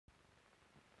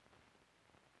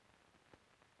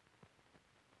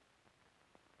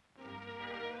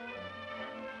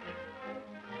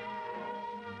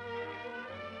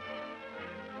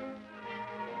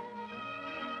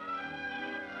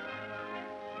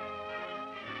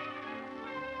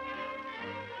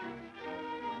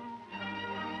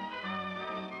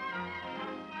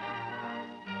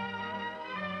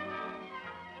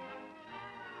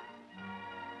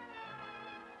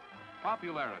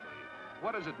Popularity.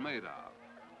 What is it made of?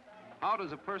 How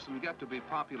does a person get to be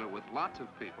popular with lots of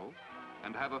people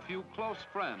and have a few close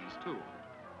friends, too?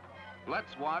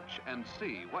 Let's watch and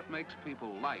see what makes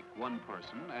people like one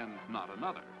person and not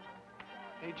another.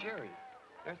 Hey, Jerry,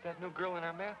 there's that new girl in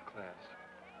our math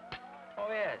class. Oh,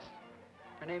 yes.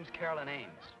 Her name's Carolyn Ames.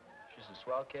 She's a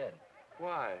swell kid.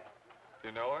 Why?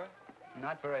 You know her?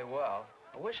 Not very well.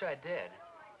 I wish I did.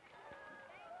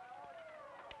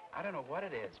 I don't know what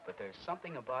it is, but there's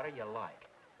something about her you like.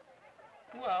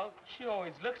 Well, she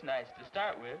always looks nice to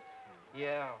start with.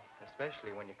 Yeah,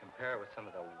 especially when you compare her with some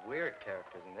of the weird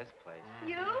characters in this place.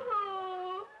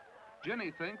 Yoo-hoo!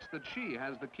 Ginny thinks that she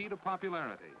has the key to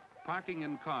popularity, parking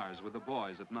in cars with the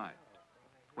boys at night.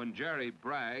 When Jerry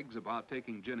brags about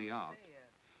taking Ginny out,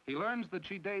 he learns that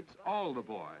she dates all the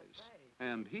boys,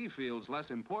 and he feels less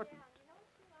important.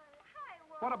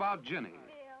 What about Ginny?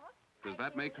 Does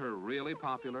that make her really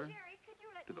popular?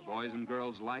 Do the boys and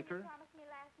girls like her?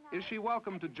 Is she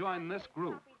welcome to join this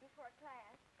group?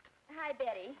 Hi,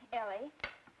 Betty. Ellie.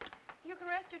 You can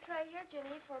rest your tray here,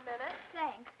 Ginny, for a minute.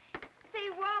 Thanks. Say,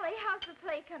 Wally, how's the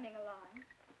play coming along?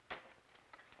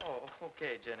 Oh,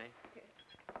 okay, Jenny.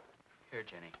 Here,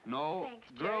 Ginny. No, Thanks,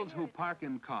 Jerry. girls who park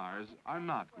in cars are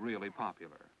not really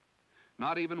popular.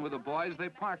 Not even with the boys they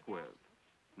park with.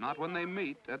 Not when they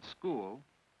meet at school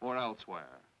or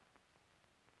elsewhere.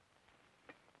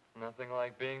 Nothing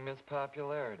like being Miss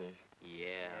Popularity.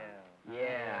 Yeah.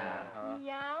 Meow,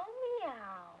 meow.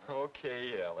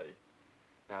 Okay, Ellie.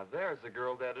 Now there's a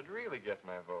girl that'd really get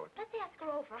my vote. Let's ask her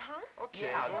over, huh? Okay.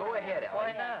 Yeah, go ahead, Ellie.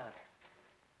 Why not?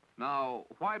 Now,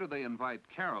 why do they invite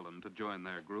Carolyn to join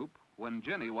their group when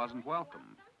Ginny wasn't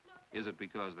welcome? Is it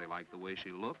because they like the way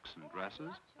she looks and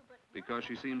dresses? Because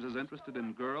she seems as interested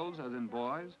in girls as in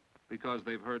boys? Because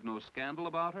they've heard no scandal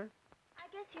about her? I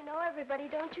guess you know everybody,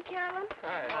 don't you, Carolyn?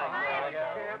 Hi.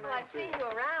 Well, I've seen you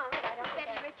around. I don't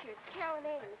Betty Richards, Carolyn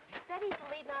Ames. Betty's the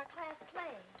lead in our class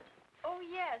play. Oh,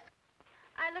 yes.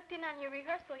 I looked in on your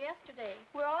rehearsal yesterday.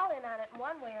 We're all in on it in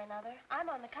one way or another.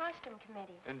 I'm on the costume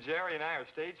committee. And Jerry and I are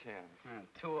stagehands.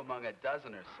 Two among a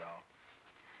dozen or so.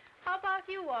 How about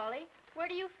you, Wally? Where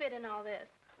do you fit in all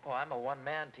this? Oh, I'm a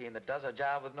one-man team that does a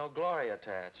job with no glory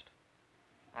attached.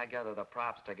 I gather the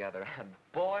props together, and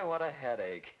boy, what a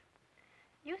headache.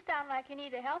 You sound like you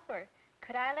need a helper.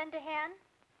 Could I lend a hand?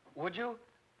 Would you?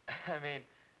 I mean,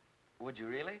 would you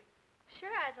really? Sure,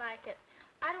 I'd like it.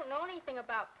 I don't know anything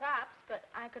about props, but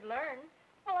I could learn.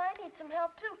 Well, I need some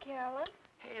help, too, Carolyn.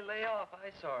 Hey, lay off.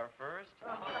 I saw her first.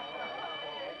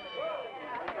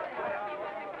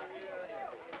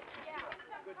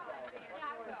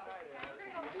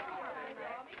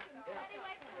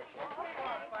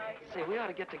 Say, we ought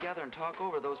to get together and talk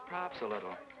over those props a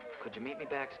little. Could you meet me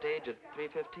backstage at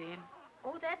 3:15?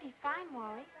 Oh, that'd be fine,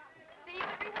 Wally. See you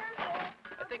at rehearsal.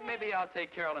 I think maybe I'll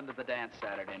take Carolyn to the dance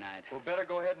Saturday night. Well, better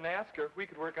go ahead and ask her if we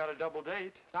could work out a double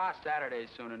date. Saturday's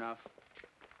soon enough.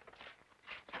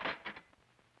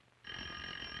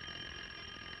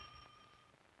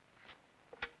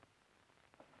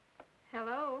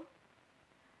 Hello.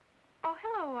 Oh,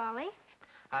 hello, Wally.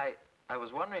 I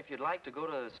was wondering if you'd like to go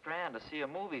to the Strand to see a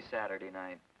movie Saturday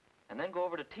night, and then go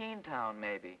over to Teen Town,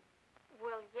 maybe.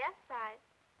 Well, yes,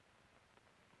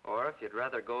 Or if you'd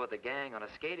rather go with the gang on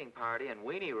a skating party and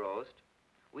weenie roast.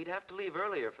 We'd have to leave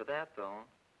earlier for that, though.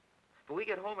 But we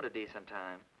get home at a decent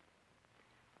time.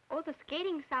 Oh, the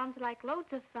skating sounds like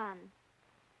loads of fun.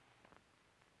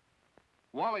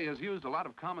 Wally has used a lot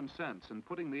of common sense in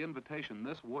putting the invitation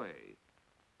this way.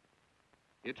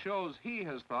 It shows he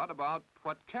has thought about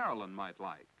what Carolyn might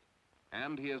like,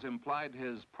 and he has implied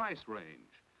his price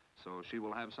range, so she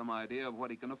will have some idea of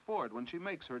what he can afford when she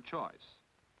makes her choice.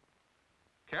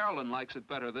 Carolyn likes it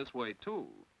better this way, too.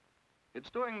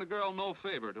 It's doing the girl no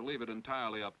favor to leave it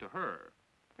entirely up to her.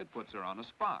 It puts her on a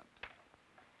spot.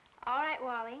 All right,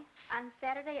 Wally. On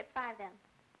Saturday at 5, then.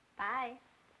 Bye.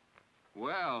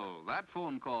 Well, that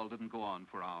phone call didn't go on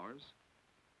for hours.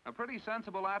 A pretty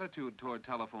sensible attitude toward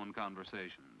telephone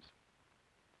conversations.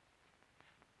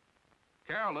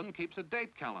 Carolyn keeps a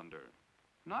date calendar.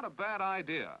 Not a bad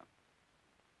idea.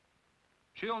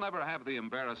 She'll never have the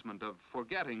embarrassment of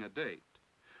forgetting a date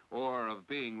or of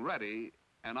being ready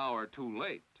an hour too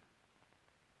late.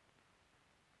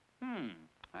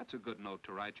 That's a good note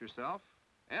to write yourself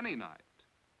any night,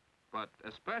 but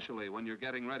especially when you're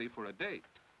getting ready for a date.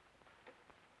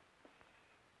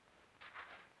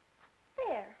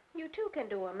 There. You, too, can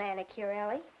do a manicure,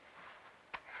 Ellie.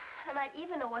 I might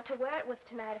even know what to wear it with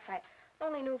tonight if I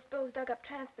only knew if Bill's dug up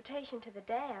transportation to the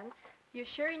dance. You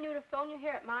sure he knew to phone you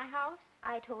here at my house?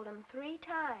 I told him 3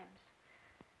 times.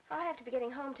 I'll have to be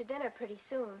getting home to dinner pretty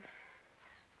soon.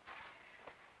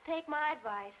 Take my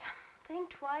advice. Think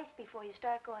twice before you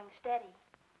start going steady.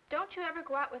 Don't you ever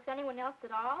go out with anyone else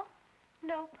at all?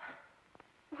 Nope.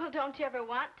 Well, don't you ever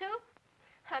want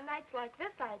to? On nights like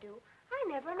this, I do.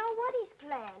 I never know what he's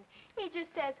planned. He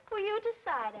just says, well, you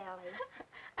decide, Ellie.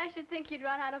 I should think you'd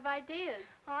run out of ideas.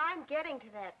 Well, I'm getting to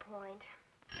that point.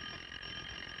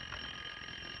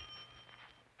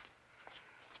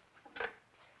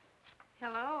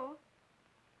 Hello?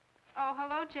 Oh,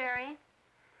 hello, Jerry.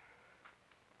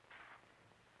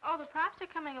 Oh, the props are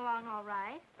coming along all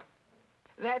right.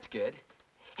 That's good.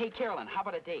 Hey, Carolyn, how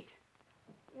about a date?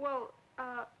 Well,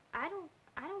 I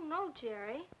don't know,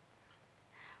 Jerry.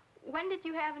 When did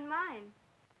you have in mind?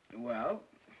 Well,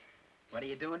 what are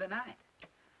you doing tonight?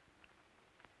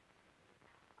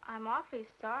 I'm awfully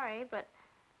sorry, but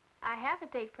I have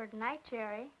a date for tonight,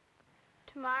 Jerry.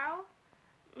 Tomorrow?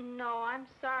 No, I'm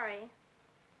sorry.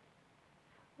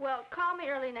 Well, call me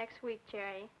early next week,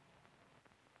 Jerry.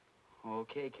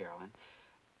 Okay, Carolyn.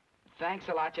 Thanks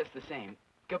a lot just the same.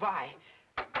 Goodbye.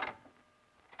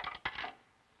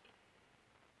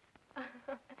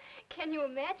 Can you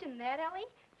imagine that, Ellie?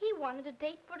 He wanted a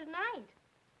date for tonight.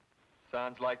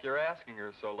 Sounds like you're asking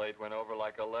her so late went over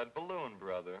like a lead balloon,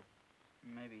 brother.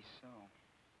 Maybe so.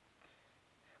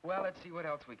 Well, let's see what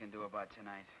else we can do about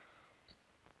tonight.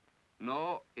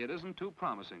 No, it isn't too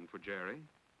promising for Jerry.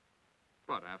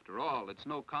 But after all, it's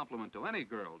no compliment to any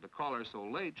girl to call her so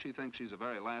late she thinks she's a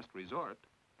very last resort.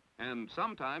 And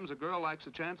sometimes a girl likes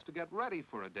a chance to get ready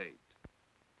for a date.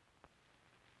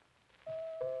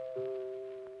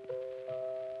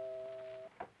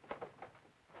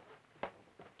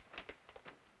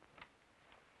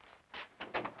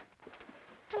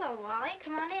 Hello, Wally.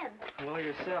 Come on in. Hello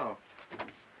yourself.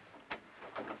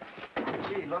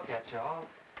 Gee, look at you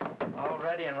all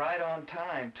ready and right on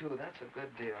time, too. That's a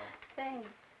good deal. Thanks.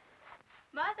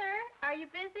 Mother, are you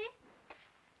busy?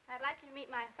 I'd like you to meet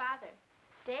my father.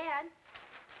 Dad,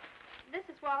 this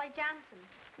is Wally Johnson.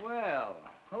 Well,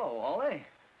 hello, Wally.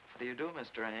 How do you do,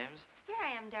 Mr. Ames? Here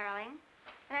I am, darling.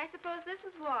 And I suppose this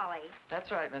is Wally.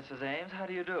 That's right, Mrs. Ames. How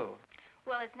do you do?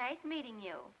 Well, it's nice meeting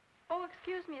you. Oh,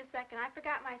 excuse me a second. I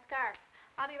forgot my scarf.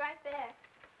 I'll be right back.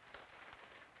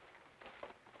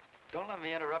 Don't let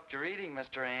me interrupt your eating,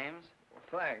 Mr. Ames.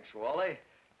 Thanks, Wally.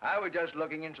 I was just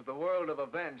looking into the world of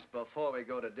events before we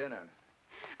go to dinner.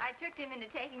 I tricked him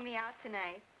into taking me out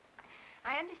tonight.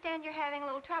 I understand you're having a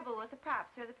little trouble with the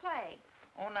props for the play.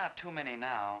 Oh, not too many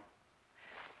now.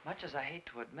 Much as I hate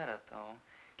to admit it, though,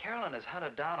 Carolyn has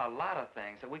hunted down a lot of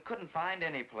things that we couldn't find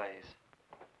anyplace.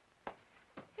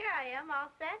 Here I am, all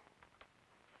set.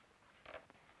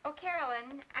 Oh,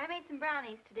 Carolyn, I made some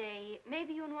brownies today.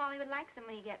 Maybe you and Wally would like some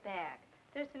when you get back.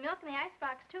 There's some milk in the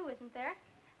icebox, too, isn't there?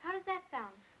 How does that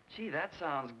sound? Gee, that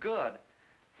sounds good.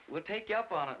 We'll take you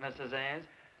up on it, Mrs. Ames.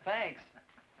 Thanks.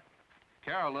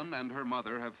 Carolyn and her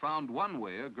mother have found one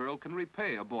way a girl can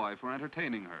repay a boy for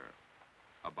entertaining her.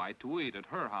 A bite to eat at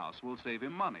her house will save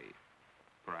him money.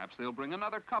 Perhaps they'll bring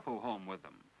another couple home with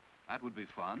them. That would be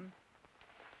fun.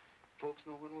 Folks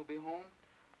know when we'll be home?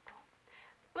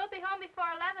 We'll be home before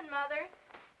 11, Mother.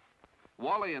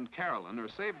 Wally and Carolyn are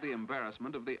saved the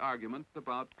embarrassment of the argument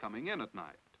about coming in at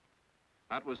night.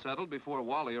 That was settled before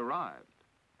Wally arrived.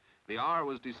 The hour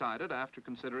was decided after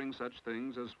considering such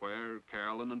things as where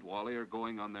Carolyn and Wally are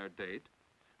going on their date,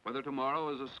 whether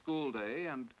tomorrow is a school day,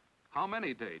 and how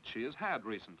many dates she has had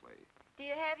recently. Do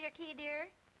you have your key, dear?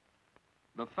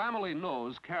 The family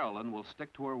knows Carolyn will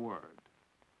stick to her word.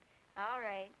 All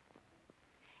right.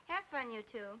 Have fun, you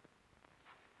two.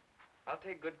 I'll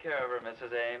take good care of her,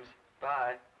 Mrs. Ames.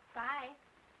 Bye. Bye.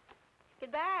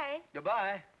 Goodbye.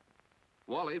 Goodbye.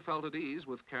 Wally felt at ease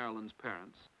with Carolyn's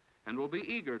parents and will be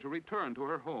eager to return to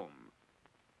her home.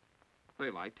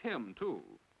 They liked him, too.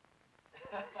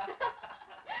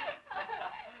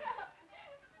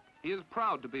 He is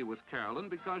proud to be with Carolyn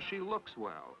because she looks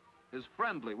well, is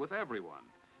friendly with everyone,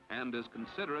 and is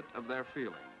considerate of their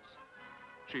feelings.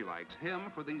 She likes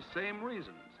him for these same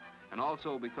reasons, and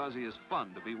also because he is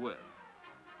fun to be with.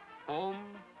 Home,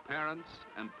 parents,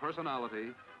 and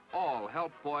personality all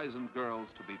help boys and girls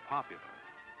to be popular.